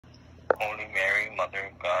Holy Mary,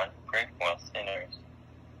 Mother of God, pray for us sinners,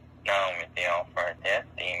 now and at the hour of our death.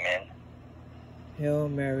 Amen. Hail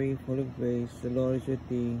Mary, full of grace, the Lord is with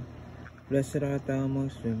thee. Blessed art thou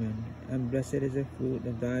amongst women, and blessed is the fruit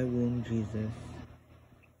of thy womb, Jesus.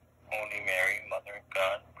 Holy Mary, Mother of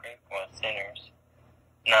God, pray for us sinners,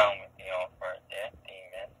 now and at the hour of our death.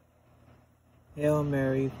 Amen. Hail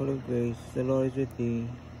Mary, full of grace, the Lord is with thee.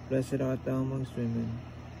 Blessed art thou amongst women,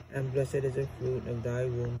 and blessed is the fruit of thy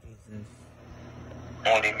womb, Jesus.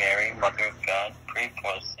 Holy Mary, Mother of God, pray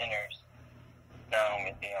for us sinners, now and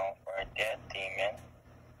at the hour of our death. Amen.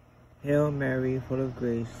 Hail Mary, full of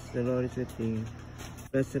grace, the Lord is with thee.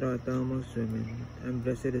 Blessed art thou amongst women, and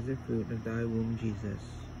blessed is the fruit of thy womb, Jesus.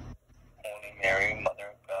 Holy Mary, Mother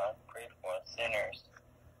of God, pray for us sinners,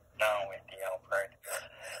 now and at the hour of our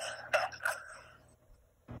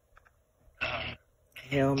death.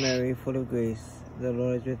 Hail Mary, full of grace, the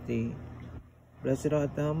Lord is with thee. Blessed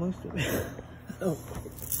art thou amongst women.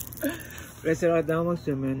 Blessed art thou amongst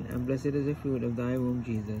women, and blessed is the fruit of thy womb,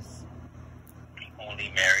 Jesus.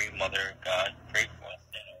 Holy Mary, Mother of God, pray for us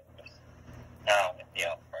sinners, now and at the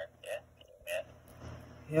hour of our death. Amen.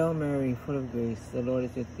 Hail Mary, full of grace, the Lord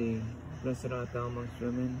is with thee. Blessed art thou amongst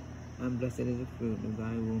women, and blessed is the fruit of thy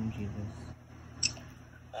womb, Jesus.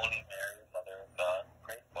 Holy Mary, Mother of God,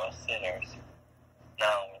 pray for us sinners,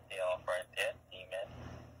 now and at the hour of our death. Amen.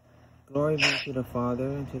 Glory be to the Father,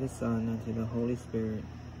 and to the Son, and to the Holy Spirit.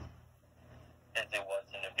 As it was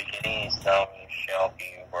in the beginning, is now, and shall be,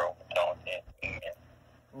 world without end. Amen.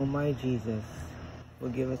 O my Jesus,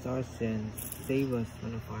 forgive us our sins, save us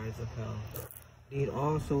from the fires of hell. Lead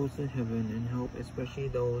all souls to heaven, and help especially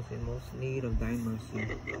those in most need of thy mercy.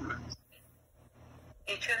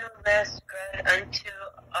 Eternal rest grant unto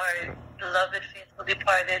our beloved faithful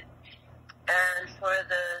departed, and for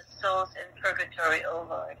the souls in purgatory, O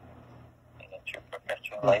Lord. And that your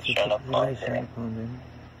perpetual light shine upon them.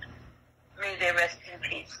 May they rest in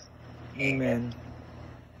peace. Amen.